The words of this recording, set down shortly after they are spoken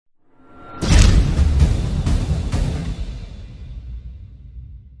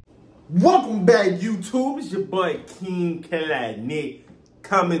Welcome back, YouTube. It's your boy KingNixk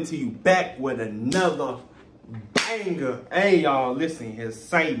coming to you back with another banger. Hey, y'all, listen here,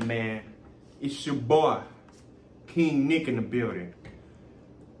 say man, it's your boy KingNixk in the building.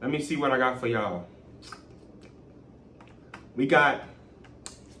 Let me see what I got for y'all. We got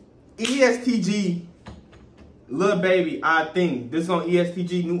ESTG, Lil Baby. I think this is on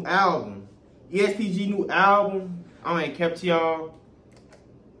ESTG new album. ESTG new album. I ain't kept y'all.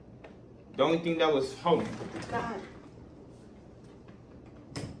 The only thing that was home.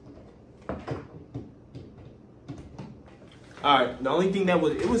 Alright, the only thing that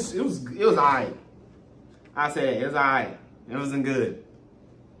was it was alright. I said it was alright. It wasn't good.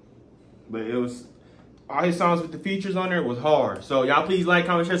 But it was all his songs with the features on there was hard. So y'all please like,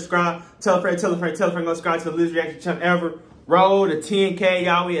 comment, share, subscribe, tell a friend, tell a friend, tell a friend, go subscribe to the Liz Reaction channel ever. Roll to 10K,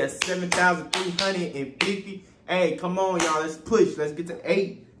 y'all. We at 7,350. Hey, come on, y'all. Let's push. Let's get to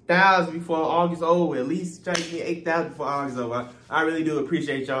 8,000 before August over. At least try to get 8,000 before August over. I really do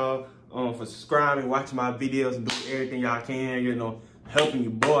appreciate y'all for subscribing, watching my videos, and doing everything y'all can, you know, helping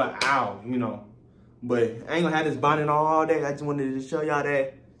your boy out, you know. But I ain't gonna have this bonnet all day. I just wanted to show y'all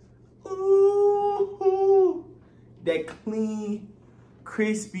that, ooh, that clean,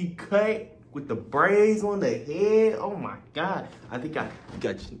 crispy cut with the braids on the head. Oh my God. I think I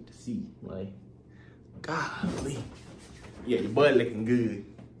got you to see, like, golly. Yeah, your boy looking good.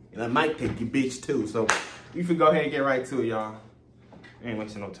 And I might take your bitch too. So we can go ahead and get right to it, y'all. I ain't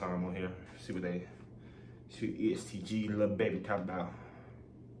wasting no time on here. See what they, ESTG, Lil Baby talk about.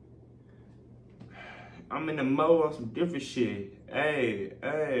 I'm in the mode on some different shit.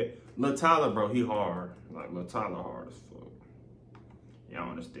 Hey, Lil Tyler, bro, he hard. Like, Lil Tyler hard as fuck. Y'all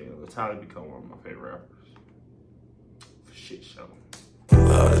understand. Lil Tyler become one of my favorite rappers. For shit show.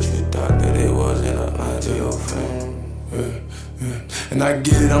 Love that you thought that it wasn't a lie to your friend. And I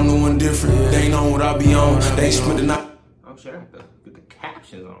get it, I'm the one different. They ain't on what I be on. They ain't spent the night. I'm sure I have to get the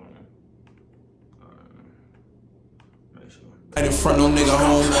captions on. Right in front, no nigga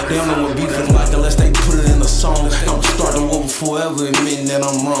home. They don't know what beef is like unless they put it in a song. I'm starting over forever, admitting that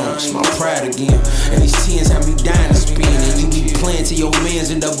I'm wrong. It's my pride again. And these teens have me dying to spin. And you keep playing till your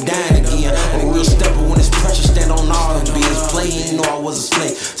mans end up dying again. I'm a real stepper when it's pressure, stand on all the bins. Play, you know I was a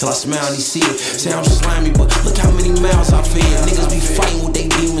slave till I smile and he see it. Say I'm slimy, but look how many mouths I fed. Niggas be fighting with their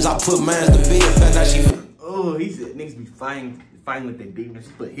demons. I put mine to bed. Found out she. Oh, he said niggas be fighting with their demons.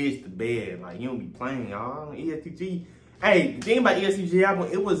 He put his to bed. Like, you don't be playing, y'all. ESTG. Hey, the thing about ESTG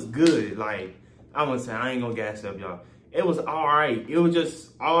album, it was good. Like, I wouldn't say, I ain't gonna gas up, y'all. It was alright. It was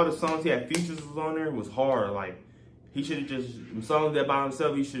just, all the songs he had features was on there was hard. Like, he should have just, the songs that by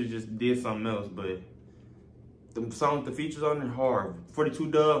himself, he should have just did something else. But the songs with the features on there, hard. 42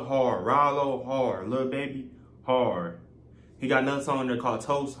 Dub, hard. Rollo, hard. Lil Baby, hard. He got another song there called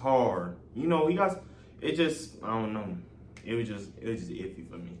Toast, hard. You know, he got, it just, I don't know. It was just iffy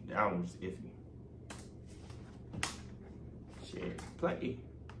for me. The album was iffy. Play.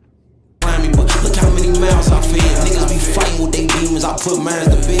 But look how many mouths I fed. Niggas be fighting with their demons. I put mine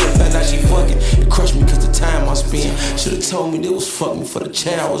to bed. Found out she fucking. It crushed me cause the time I spent. Should've told me they was fuck me for the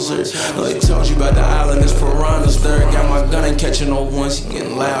child was there. No, they told you about the island. It's piranhas there. Got my gun, ain't catching no ones. He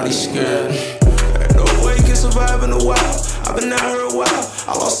getting loud, he scared. Ain't no way you can survive in the wild. I've been out here a while.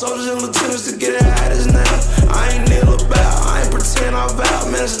 I lost soldiers and lieutenants to get it out as now. I ain't kneel about. I ain't pretend I vow.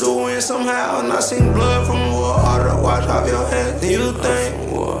 Managed to win somehow. And I seen blood from the war. Harder to wash off your hands than you think.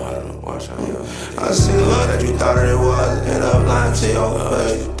 I seen love that you thought that it was. End up lying to your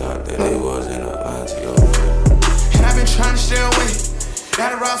face. You thought that it was. End up lying to your face. And I've been trying to stay away.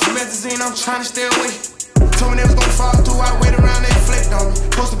 Got a route from methazine. I'm trying to stay away. Told me they was gonna fall through. I wait around, they flaked on me.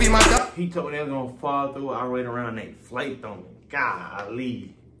 Supposed to be my dog. He told me they was gonna fall through. I wait around, they flaked on me.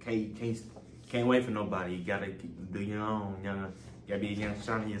 Golly, can't wait for nobody. You gotta do your own. You gotta be a young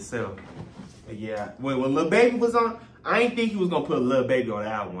shiny yourself. But yeah. Wait, when Lil Baby was on, I didn't think he was gonna put Lil Baby on the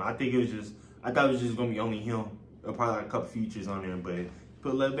album. I thought it was just gonna be only him. Or probably like a couple features on there, but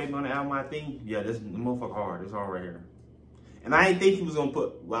put Lil Baby on the album. I think, yeah, this the motherfucker hard. It's hard right here. And I didn't think he was gonna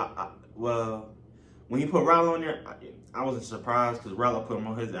put well. When he put Rollo on there, I wasn't surprised because Rollo put him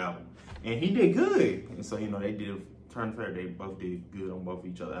on his album. And he did good. And so, you know, they did turn fair. They both did good on both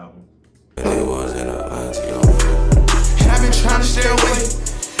each other's albums. It wasn't a lie to your. And I've been trying to stay away.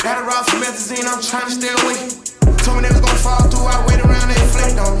 Got a route from methazine, I'm trying to stay away. Told me they was gonna fall through, I wait around, they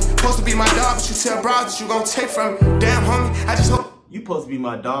flaked on me. Supposed to be my dog, but you tell bro that you gonna take from me. Damn, homie, I just hope. You supposed to be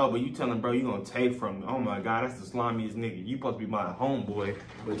my dog, but you telling bro you gonna take from me. Oh my God, that's the slimiest nigga. You supposed to be my homeboy,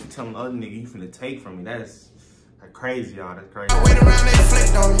 but you telling the other nigga you finna take from me. That's crazy, y'all. That's crazy. I wait around, they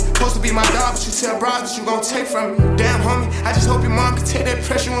flaked on me. Supposed to be my dog, but you tell bros that you gon' take from me. Damn, homie, I just hope your mom can take that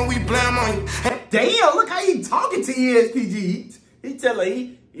pressure when we blam on you. Damn, look how he talking to ESPG. He tell her,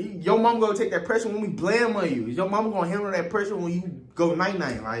 your mom gonna take that pressure when we blam on you. Is your mama gonna handle that pressure when you go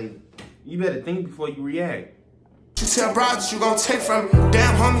night-night? Like, you better think before you react. You tell bros that you gon' take from me.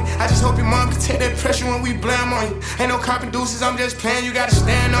 Damn, homie, I just hope your mom can take that pressure when we blam on you. Ain't no copping deuces, I'm just playing, you gotta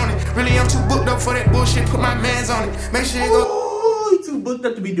stand on it. Really, I'm too booked up for that bullshit, put my mans on it. Make sure you go. Ooh, he too booked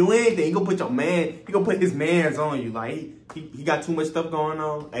up to be doing anything. He gonna put your man, he gonna put his mans on you. Like, he got too much stuff going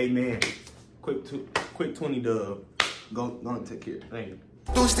on. Hey, man, quick 20 dub. Go and take care. Thank you.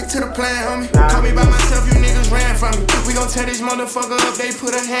 Do stick to the plan, homie. Call me by myself, you niggas ran from me. We gon' tear this motherfucker up, they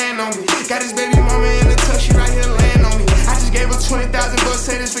put a hand on me. Got his baby mama in the tuck, she right here laying on me. I just gave her 20,000 bucks,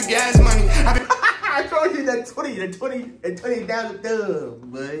 say this for gas money. I told you that 20,000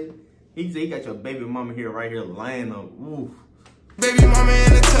 dub, bud. He said he got your baby mama here, right here laying on. Oof. Baby mama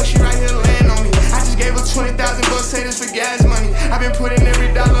in the tuck, she right here laying on me. I just gave her 20,000 bucks, say this for gas money. I've been putting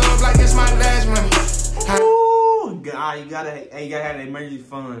every dollar up like it's my last money. God, you gotta have the emergency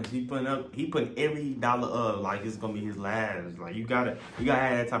funds. He putting every dollar up like it's gonna be his last. Like you gotta have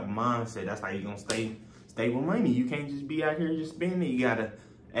that type of mindset. That's how you gonna stay with money. You can't just be out here just spending. You gotta,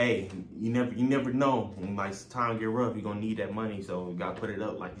 you never know when like time get rough. You gonna need that money, so you gotta put it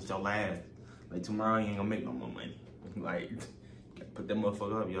up like it's your last. Like tomorrow you ain't gonna make no more money. Like put that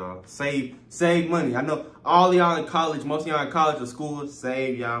motherfucker up, y'all. Save money. I know all y'all in college, most of y'all in college or school,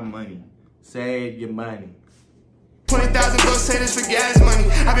 save y'all money. Save your money. 20,000 bucks, say this for gas money.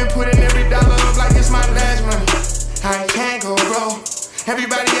 I've been putting every dollar up like it's my last money. I can't go broke.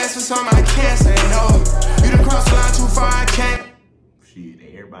 Everybody asks for something, I can't say no. You done crossed the line too far, I can't. Shit,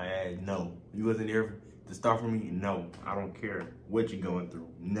 everybody asked no. You wasn't there to start for me? No. I don't care what you're going through.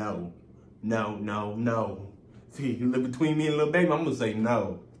 No. No, no, no. See, you look between me and little baby, I'm gonna say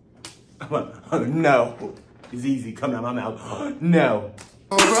no. No. It's easy coming out my mouth. No.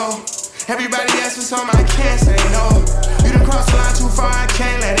 Oh, bro. Everybody asks for something, I can't say no. You done crossed the line too far, I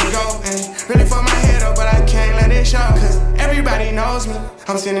can't let it go. And really fuck my head up, but I can't let it show. Cause everybody knows me.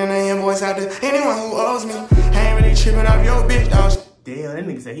 I'm sending an invoice out to anyone who owes me. I ain't really tripping off your bitch, dog. Damn, that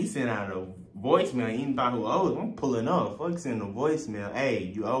nigga said he sent out a voicemail. Anybody who owes, I'm pulling up. Fuck sending a voicemail.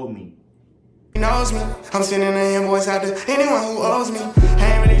 Hey, you owe me. He knows me. I'm sending an invoice out to anyone who owes me.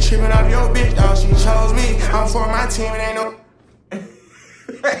 I ain't really tripping off your bitch, dog. She chose me. I'm for my team, it ain't no.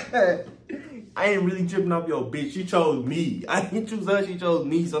 I ain't really tripping off your bitch. She chose me. I didn't choose her. She chose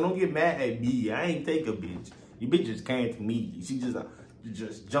me. So don't get mad at me. I ain't take a bitch. Your bitch just came to me. She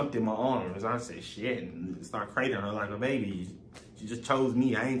just jumped in my arms. I said shit and start cradling her like a baby. She just chose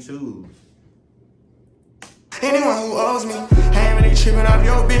me. I ain't choose. Anyone who owes me, I ain't really tripping off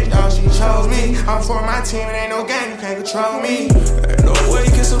your bitch, dog. She chose me. I'm for my team. It ain't no game. You can't control me. Ain't no way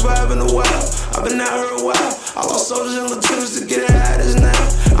you can survive in the wild. I've been out here a while. I lost soldiers and lieutenants to get it out of this now.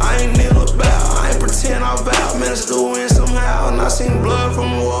 I ain't kneel about, I ain't pretend I vow. Managed to win somehow. And I seen blood from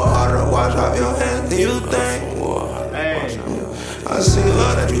the water. Wash off your hands. Do you think? I seen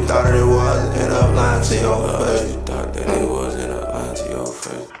love that you thought it was. End up lying to your face. You thought that it was. End up lying to your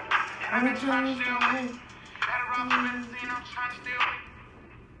face.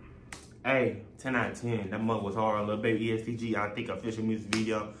 Hey, 10 out of 10. That mug was hard. Little baby ESTG, I think official music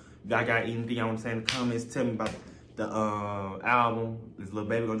video. If y'all got anything y'all want to say in the comments, tell me about the album. This little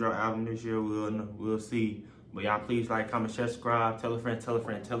baby gonna drop an album this year. We'll see. But y'all please like, comment, share, subscribe. Tell a friend, tell a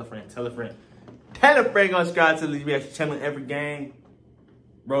friend, tell a friend, tell a friend. Tell a friend gonna subscribe to the reaction channel every game.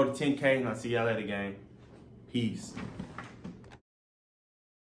 Road to 10K, and I'll see y'all later, gang. Peace.